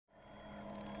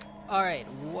Alright,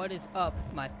 what is up,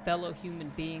 my fellow human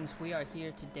beings? We are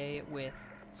here today with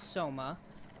SOMA.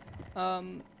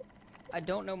 I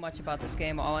don't know much about this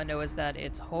game. All I know is that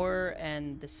it's horror,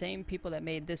 and the same people that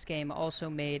made this game also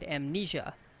made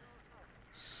Amnesia.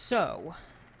 So...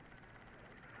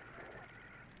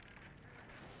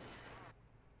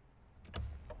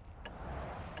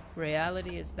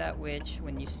 reality is that which,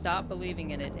 when you stop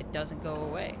believing in it, it doesn't go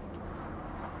away.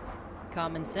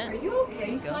 Common sense. Are you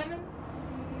okay, Simon?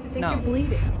 I think No. you're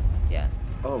bleeding. Yeah.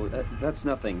 Oh, that's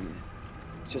nothing.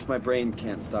 It's just my brain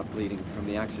can't stop bleeding from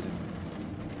the accident.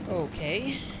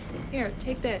 Okay. Here,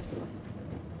 take this.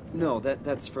 No,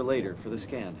 that's for later, for the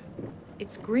scan.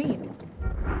 It's green.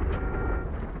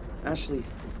 Ashley,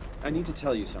 I need to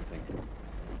tell you something.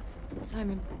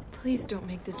 Simon, please don't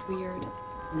make this weird.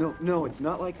 No, it's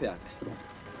not like that.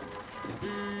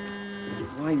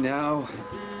 Why now?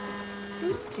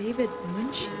 Who's David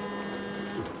Munchie?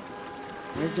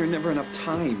 Why is there never enough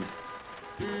time?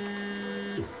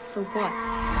 For what?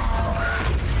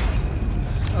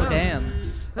 Oh, damn.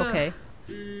 Okay.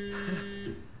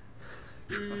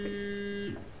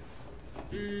 Christ.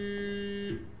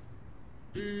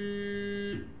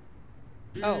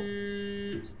 Oh.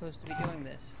 I'm supposed to be doing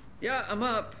this. Yeah, I'm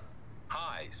up.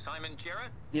 Hi, Simon Jarrett.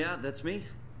 Yeah, that's me.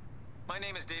 My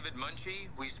name is David Munchie.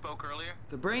 We spoke earlier.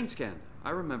 The brain scan.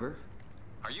 I remember.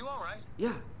 Are you all right?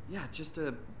 Yeah, just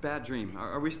a bad dream.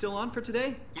 Are we still on for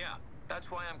today? Yeah, that's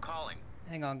why I'm calling.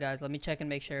 Hang on, guys. Let me check and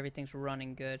make sure everything's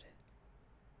running good.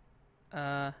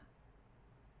 Yeah.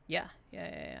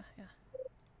 I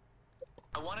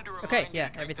wanted to remind Okay, you yeah,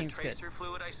 to drink everything's the good. tracer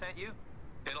fluid I sent you.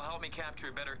 It'll help me capture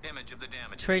a better image of the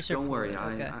damage. Tracer Don't worry,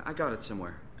 fluid, okay. I got it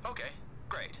somewhere. Okay,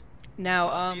 great. Now,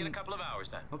 I'll see you in a couple of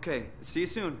hours then. Okay, see you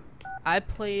soon. I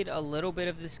played a little bit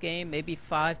of this game, maybe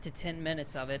 5 to 10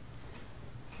 minutes of it,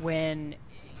 when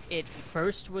it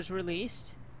first was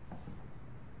released.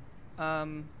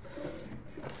 I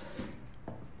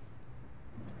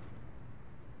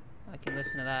can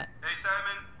listen to that. Hey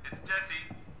Simon, it's Jesse.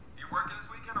 You working this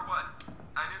weekend or what?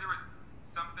 I knew there was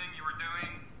something you were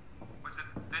doing. Was it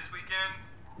this weekend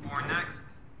or next?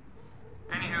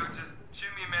 Anywho, just shoot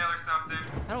me a mail or something.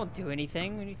 I don't do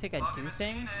anything. When do you think I Love do you,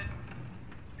 things?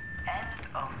 End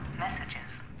of messages.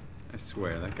 I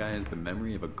swear, that guy has the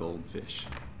memory of a goldfish.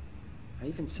 I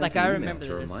even sent Like, an I email remember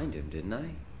to this. remind him, didn't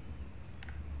I?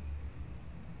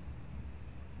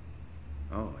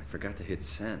 Oh, I forgot to hit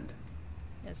send.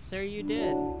 Yes, sir, you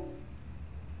did.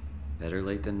 Better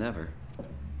late than never.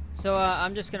 So,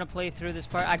 I'm just gonna play through this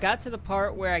part. I got to the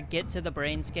part where I get to the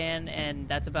brain scan, and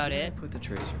that's about Where it. did I put the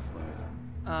tracer fluid.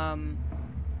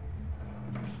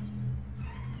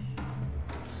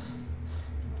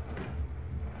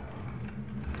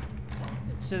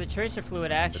 So the tracer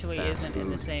fluid actually fast isn't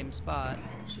in the food. same spot.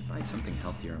 Should buy something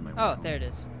healthier on my way Oh, home. there it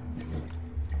is.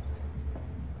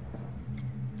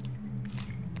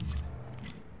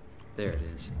 There it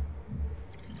is.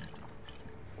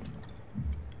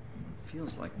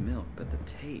 Feels like milk, but the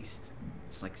taste,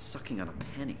 it's like sucking on a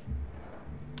penny.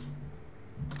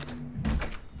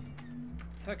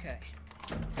 Okay.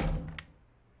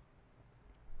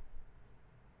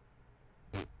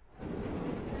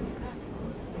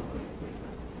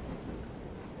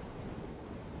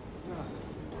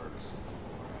 Nothing works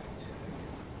anymore, I tell you.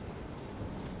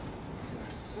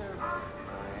 Conservative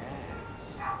my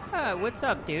ass. Ah, what's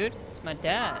up, dude? It's my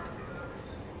dad.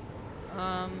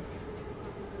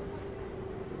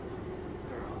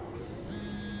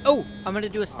 Oh, I'm gonna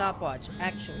do a stopwatch.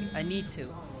 Actually, I need to. It's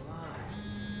all a lie.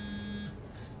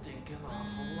 Stinking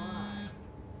awful lie.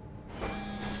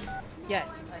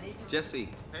 Yes, I need to. Jesse,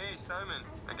 Hey Simon,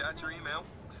 I got your email.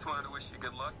 Just wanted to wish you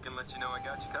good luck and let you know I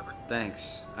got you covered.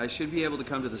 thanks. I should be able to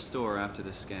come to the store after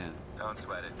the scan. Don't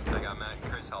sweat it. I got Matt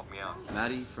and Chris helping me out.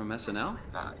 Maddie from SNL?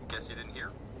 Guess you didn't hear?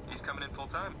 He's coming in full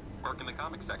time, working the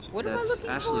comics section. What am I That's looking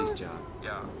Ashley's for? job.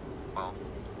 Yeah, well,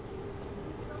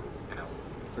 you know.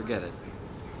 Forget it.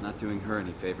 Not doing her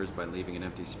any favors by leaving an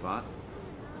empty spot.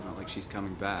 Not like she's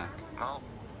coming back. Well,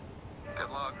 good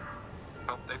luck.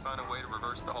 Hope they find a way to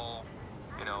reverse the whole,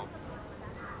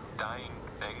 dying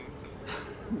thing.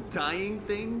 Dying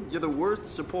thing? You're the worst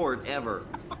support ever.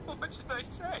 What should I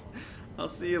say? I'll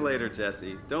see you later,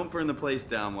 Jesse. Don't burn the place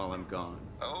down while I'm gone.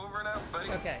 Over and out,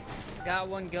 buddy. Okay, got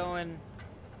one going.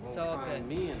 It's Won't all find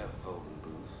good. me in a voting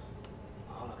booth.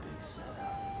 All a big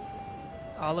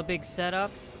setup. All a big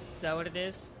setup? Is that what it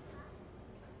is?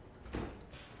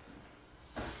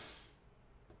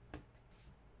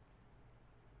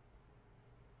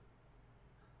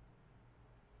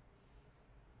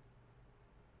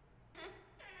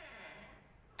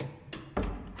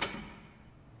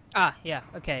 Ah, yeah,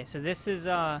 okay, so this is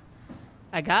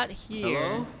I got here.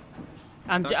 Hello?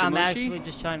 I'm Dr. I'm Munchie? actually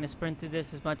just trying to sprint through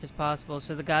this as much as possible.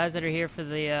 So the guys that are here for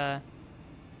the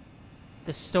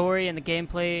story and the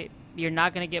gameplay, you're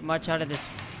not gonna get much out of this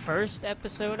first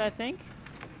episode, I think,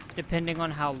 depending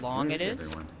on how long Where it is.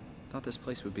 everyone? Thought this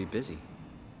place would be busy.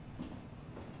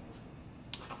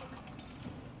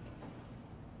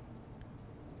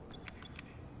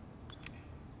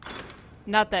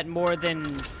 Not that more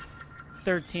than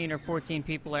 13 or 14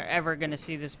 people are ever gonna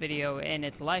see this video in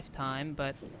its lifetime,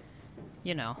 but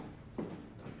you know,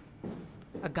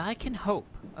 a guy can hope,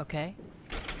 okay?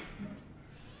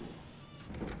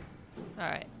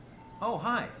 Alright. Oh,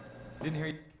 hi. Didn't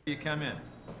hear you come in.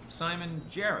 Simon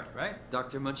Jarrett, right?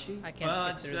 Dr. Munchie? I can't Well,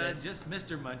 skip it's through this. just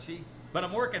Mr. Munchie, but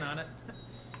I'm working on it.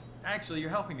 Actually, you're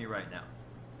helping me right now.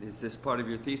 Is this part of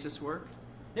your thesis work?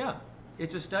 Yeah,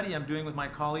 it's a study I'm doing with my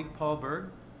colleague Paul Berg.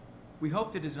 We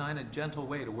hope to design a gentle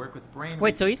way to work with brain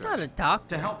Wait, so he's not a reconstruction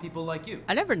doctor? to help people like you.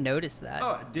 I never noticed that.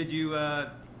 Oh, did you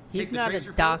He's take the not a tracer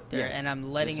for it? doctor, Yes. and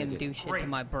I'm letting Yes, I him did. do shit to Great.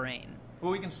 my brain.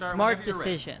 Well, we can start Smart whenever you're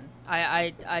ready. decision.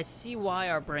 I see why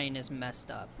our brain is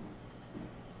messed up.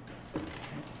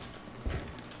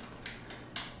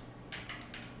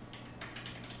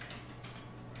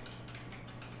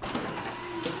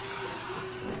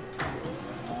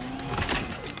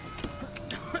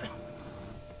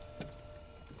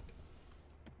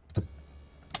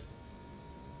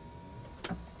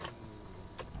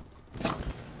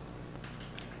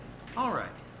 All right,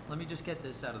 let me just get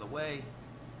this out of the way.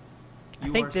 I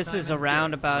You think are this is a Simon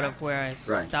roundabout Jarrett, of where I Right.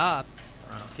 stopped.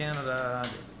 Toronto, Canada,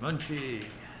 David Munchie,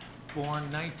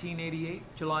 born 1988,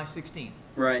 July 16th.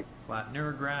 Right. Flat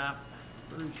neurograph,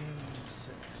 version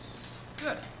 6.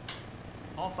 Good.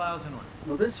 All files in order.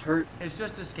 Well, this hurt. It's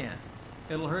just a scan.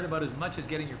 It'll hurt about as much as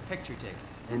getting your picture taken.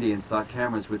 Indians thought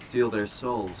cameras would steal their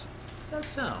souls.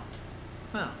 That's so.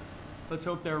 Well, let's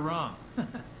hope they're wrong.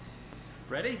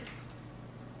 Ready?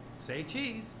 Say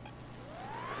cheese.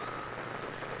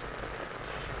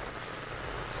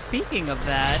 Speaking of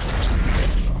that...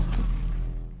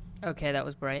 Okay, that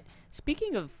was bright.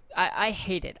 Speaking of... I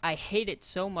hate it. I hate it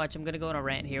so much. I'm gonna go on a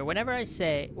rant here. Whenever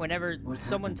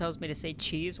someone tells me to say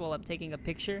cheese while I'm taking a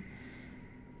picture,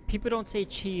 people don't say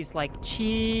cheese like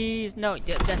cheese. No,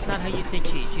 that's not how you say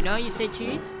cheese. You know how you say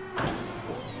cheese?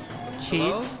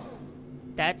 Cheese. Hello?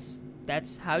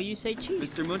 That's how you say cheese.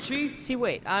 Mr. Munchie? See,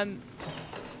 wait,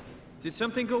 Did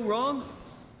something go wrong?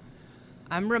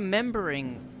 I'm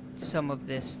remembering some of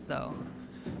this, though.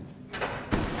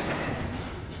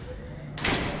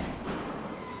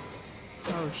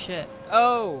 Oh, shit.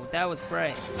 Oh, that was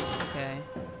bright. Okay.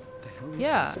 The hell is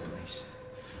Yeah. this place?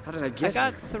 How did I get I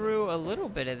got here? through a little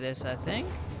bit of this, I think.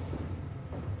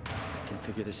 I can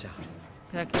figure this out.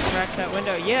 I can crack that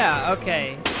window. Yeah,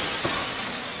 okay. I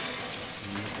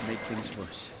need to make things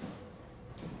worse.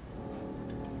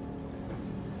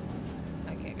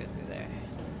 I can't go through there.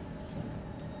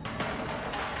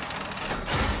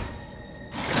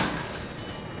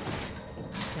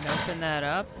 Can open that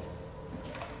up.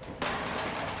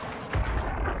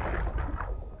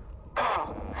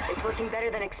 It's working better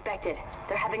than expected.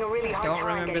 They're having a really hard Don't time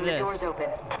remember getting the this. doors open.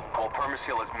 I'll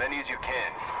permaseal as many as you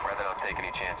can, rather than not take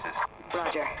any chances.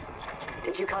 Roger.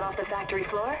 Did you cut off the factory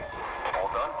floor? All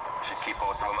done? Should keep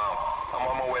most of them out. I'm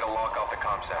on my way to lock out the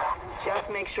comm center. Just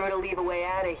make sure to leave a way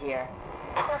out of here.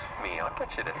 Trust me, I'll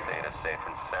get you the data safe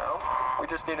and sound. We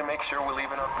just need to make sure we're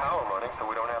leaving our power running so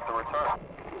we don't have to return.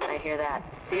 I hear that.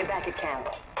 See you back at camp.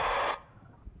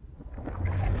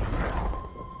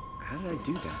 How did I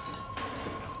do that?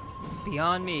 It's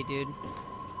beyond me, dude.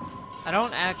 I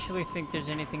don't actually think there's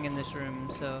anything in this room,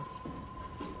 so...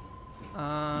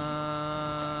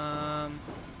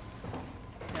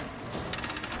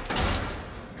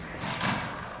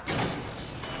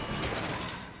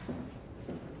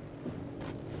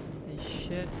 This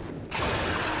shit.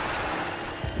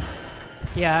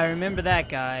 Yeah, I remember that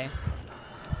guy.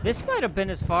 This might have been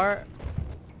as far...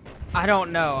 I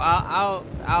don't know.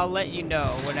 I'll let you know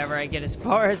whenever I get as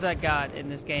far as I got in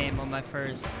this game on my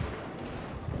first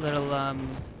little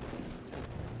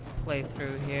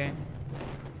playthrough here.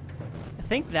 I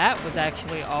think that was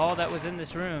actually all that was in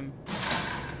this room.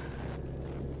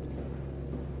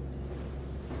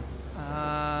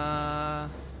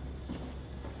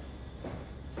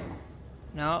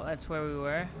 No, that's where we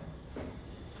were.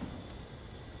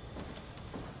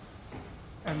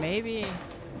 Or maybe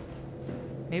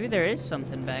there is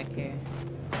something back here.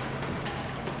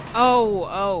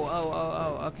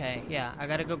 Oh, okay, yeah. I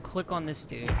gotta go click on this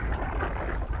dude.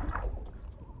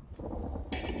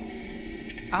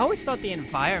 I always thought the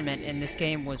environment in this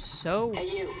game was so Hey,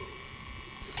 you.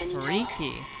 Can you talk?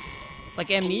 freaky. Like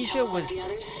Can you Amnesia tell all was... the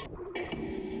others?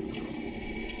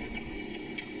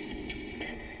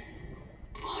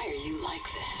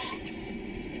 like this.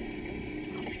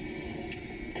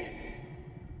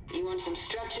 You want some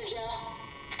structure, Joe?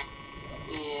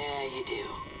 Yeah, you do.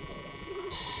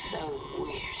 So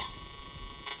weird.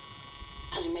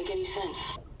 Doesn't make any sense.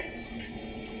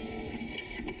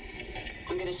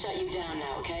 I'm gonna shut you down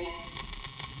now, okay?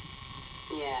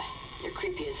 Yeah, you're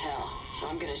creepy as hell, so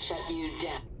I'm gonna shut you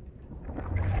down.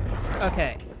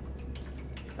 Okay.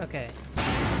 Okay.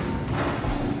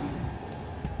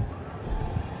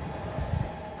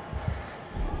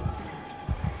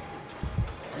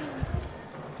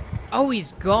 Oh,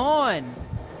 he's gone!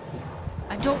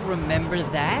 I don't remember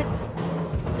that.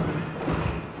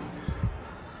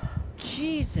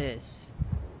 Jesus.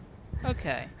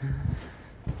 Okay.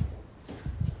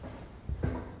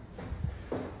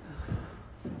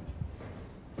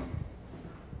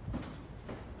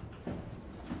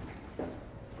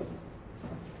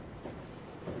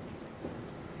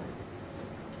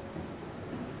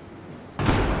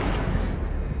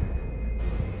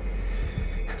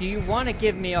 Do you want to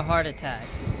give me a heart attack?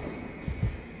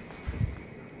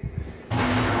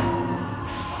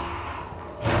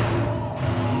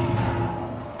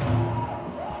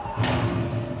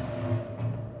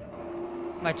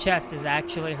 My chest is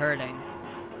actually hurting.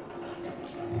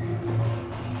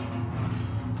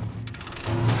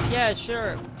 Yeah,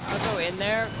 sure. I'll go in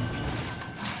there.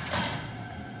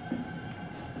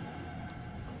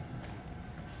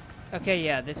 Okay,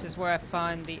 yeah, this is where I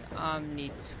find the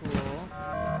Omni tool.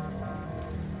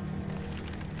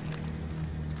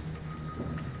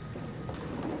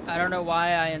 I don't know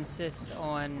why I insist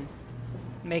on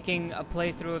making a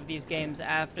playthrough of these games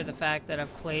after the fact that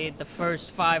I've played the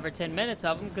first 5 or 10 minutes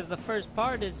of them, because the first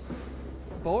part is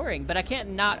boring. But I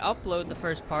can't not upload the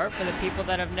first part for the people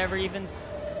that have never even...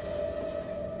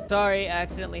 Sorry, I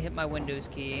accidentally hit my Windows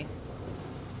key.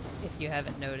 If you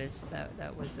haven't noticed,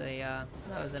 that was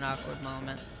an awkward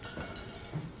moment.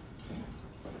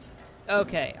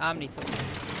 Okay, Omni tool.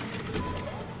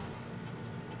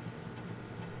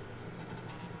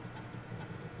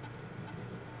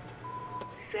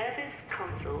 Service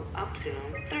console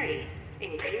Upsilon 3,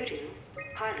 including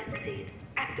pilot seat,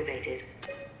 activated.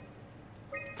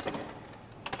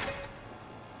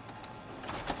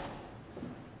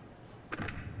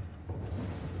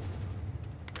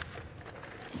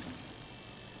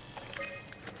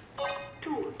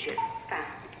 Tool chip found.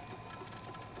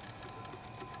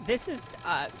 This is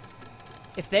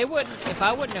if I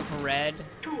wouldn't have read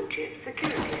Tool chip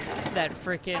security site that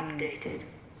freaking updated.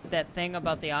 That thing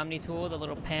about the Omni tool, the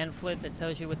little pamphlet that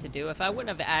tells you what to do, if I wouldn't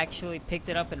have actually picked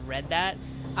it up and read that,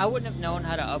 I wouldn't have known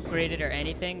how to upgrade it or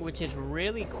anything, which is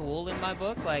really cool in my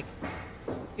book. Like,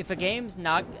 if a game's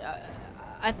not...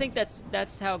 I think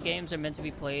that's how games are meant to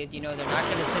be played. You know, they're not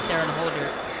going to sit there and hold your...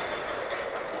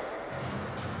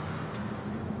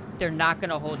 They're not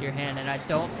going to hold your hand, and I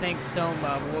don't think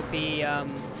SOMA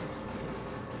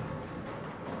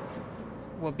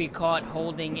will be caught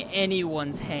holding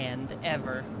anyone's hand,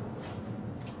 ever.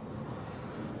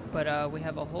 But, we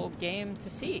have a whole game to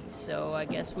see, so I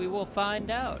guess we will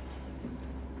find out.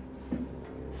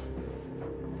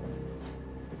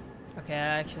 Okay,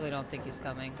 I actually don't think he's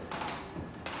coming.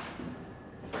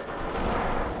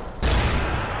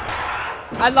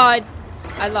 I lied!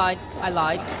 I lied! I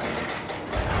lied!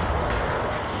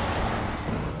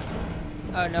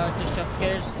 Oh no, just jump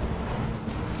scares.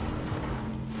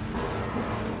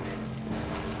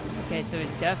 Okay, so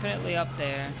he's definitely up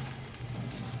there.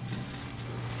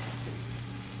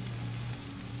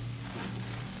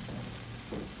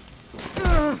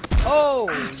 Oh,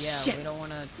 yeah, shit. we don't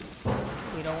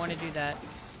want to do that.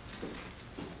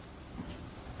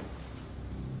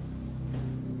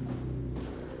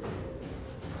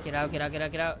 Get out, get out, get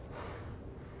out, get out.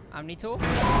 Omni tool?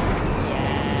 Yes.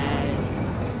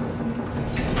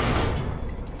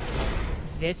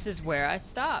 This is where I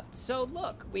stopped. So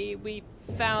look, we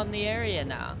found the area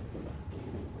now.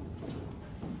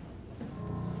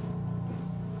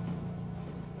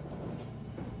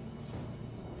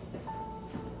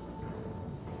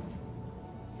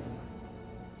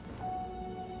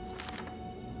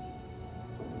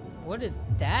 What is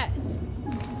that?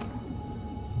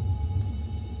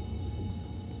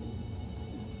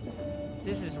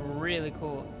 This is really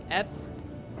cool.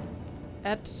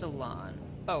 Epsilon.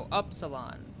 Oh,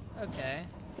 Upsilon. Okay.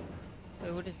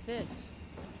 Wait, what is this?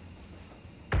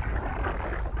 Amy, are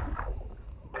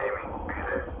you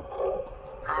there?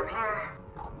 I'm here.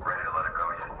 Ready to let it go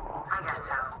yet? I guess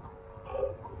so.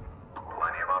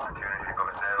 Plenty of opportunity to go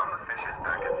zen on the fishes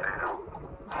back at Theta.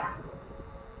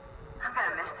 I'm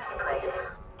gonna miss this place.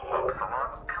 Upsilon?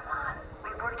 Come on.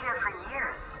 We've worked here for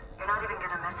years. You're not even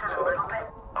gonna miss it a little bit?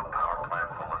 A power plant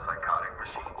full of psychotic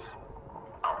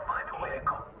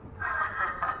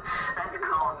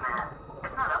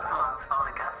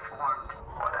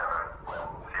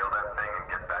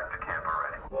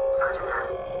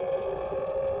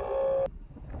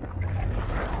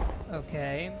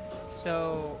Okay,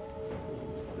 so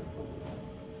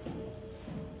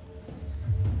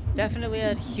definitely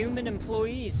had human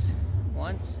employees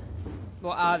once.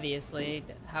 Well, obviously,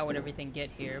 how would everything get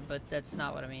here? But that's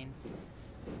not what I mean.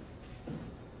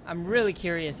 I'm really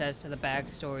curious as to the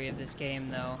backstory of this game,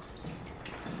 though.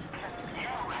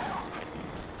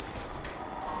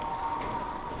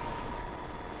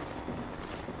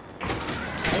 Did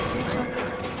I just hear something?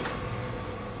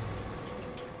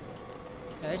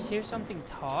 Did I just hear something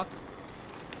talk?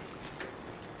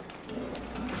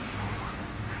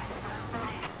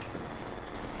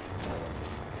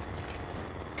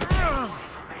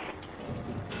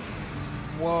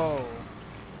 Whoa.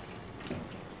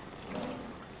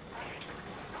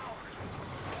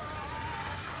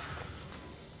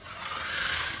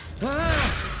 Ah!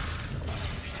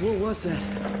 What was that?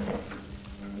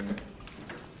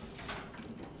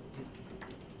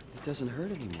 It doesn't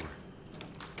hurt anymore.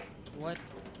 What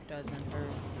doesn't hurt?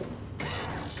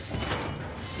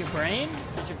 Your brain?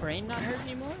 Does your brain not hurt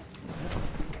anymore?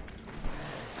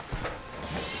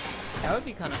 That would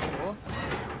be kind of cool.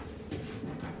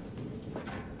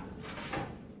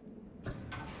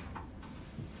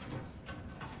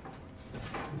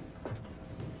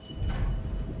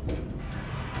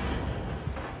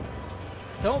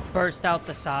 Don't burst out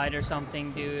the side or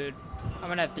something, dude. I'm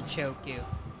gonna have to choke you.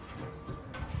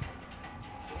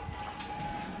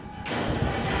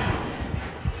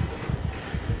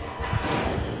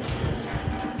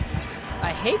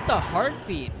 I hate the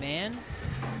heartbeat, man.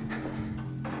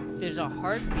 There's a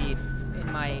heartbeat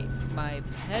in my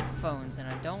headphones and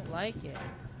I don't like it.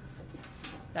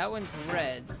 That one's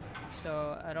red,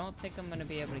 so I don't think I'm gonna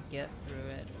be able to get through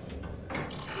it.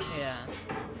 Yeah,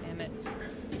 damn it.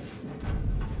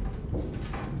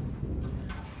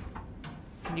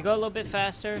 Can you go a little bit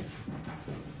faster?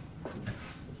 I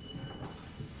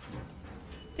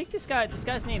think this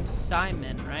guy's name's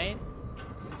Simon, right?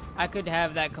 I could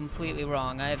have that completely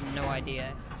wrong. I have no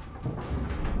idea.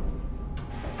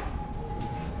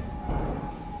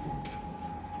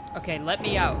 Okay, let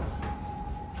me out.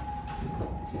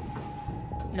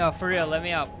 No, for real, let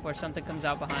me out before something comes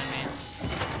out behind me.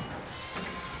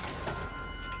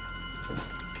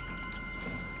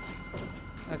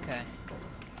 Okay.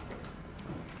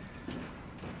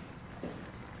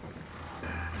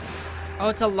 Oh,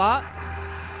 it's a lot?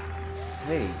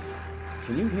 Hey,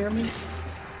 can you hear me?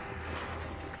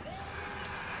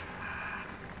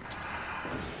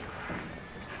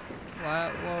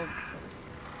 What? Well...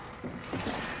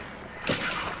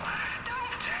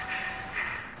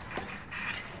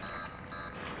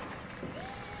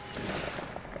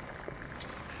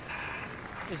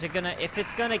 Is it gonna... If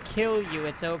it's gonna kill you,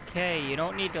 it's okay. You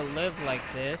don't need to live like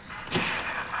this.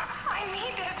 I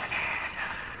need it.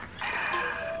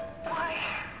 Why?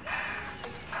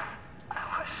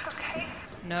 I was okay.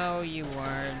 No, you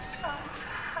weren't.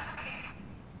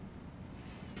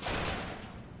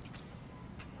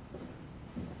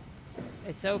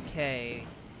 It's okay.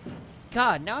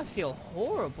 God, now I feel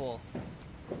horrible.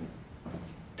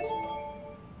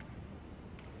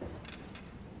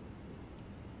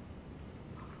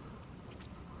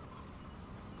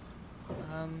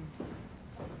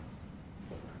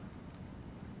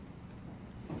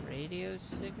 Radio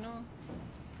signal?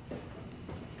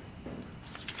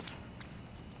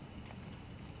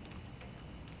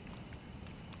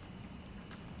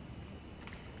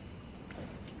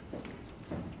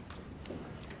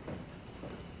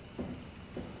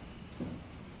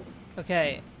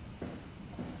 Okay.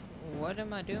 What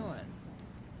am I doing?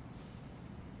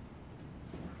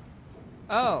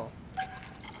 Oh.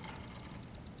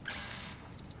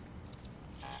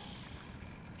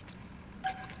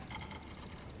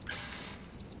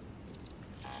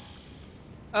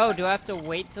 Oh, do I have to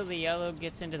wait till the yellow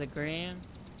gets into the green?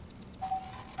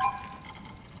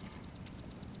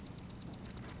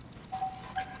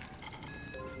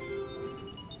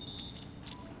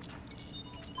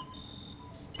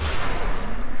 We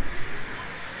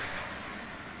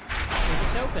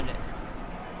just opened it.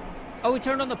 Oh, we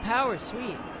turned on the power,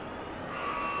 sweet.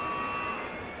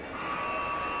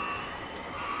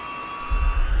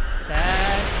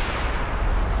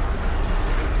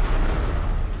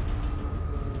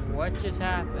 What just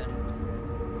happened?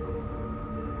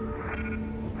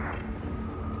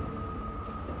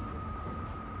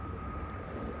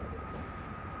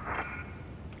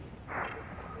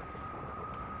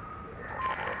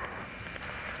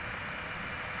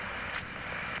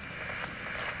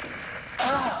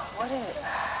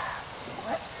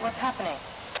 What's happening?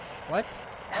 What?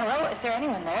 Hello? Is there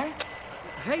anyone there?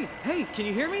 Hey, can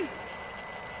you hear me?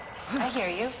 I hear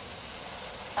you.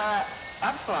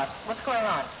 Upsilon, what's going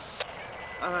on?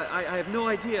 I have no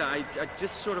idea. I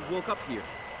just sort of woke up here.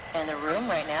 In the room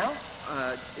right now?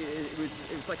 It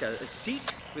was like a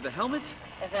seat with a helmet.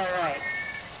 Is that right?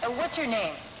 What's your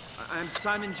name? I'm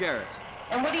Simon Jarrett.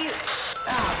 And what do you...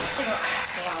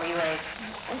 damn relays.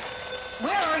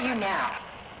 Where are you now?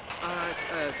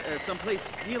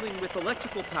 Someplace dealing with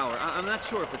electrical power. I'm not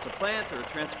sure if it's a plant or a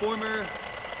transformer.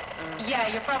 Yeah,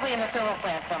 you're probably in the thermal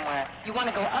plant somewhere. You want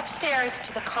to go upstairs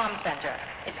to the comm center.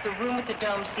 It's the room with the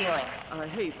dome ceiling.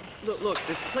 Hey, look,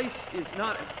 this place is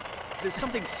not... There's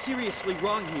something seriously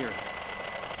wrong here.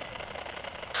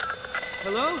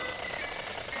 Hello?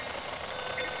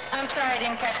 I'm sorry, I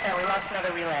didn't catch that. We lost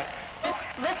another relay. Just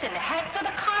listen, head for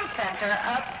the comm center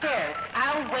upstairs.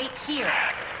 I'll wait here.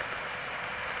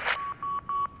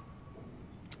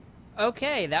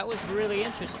 Okay, that was really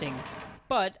interesting.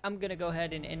 But I'm gonna go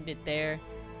ahead and end it there.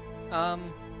 I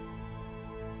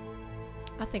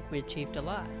think we achieved a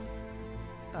lot.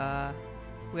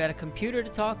 We had a computer to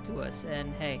talk to us,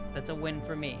 and hey, that's a win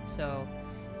for me. So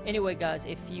anyway, guys,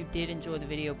 if you did enjoy the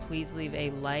video, please leave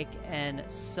a like and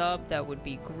sub. That would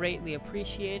be greatly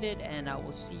appreciated, and I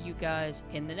will see you guys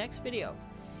in the next video.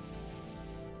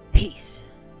 Peace.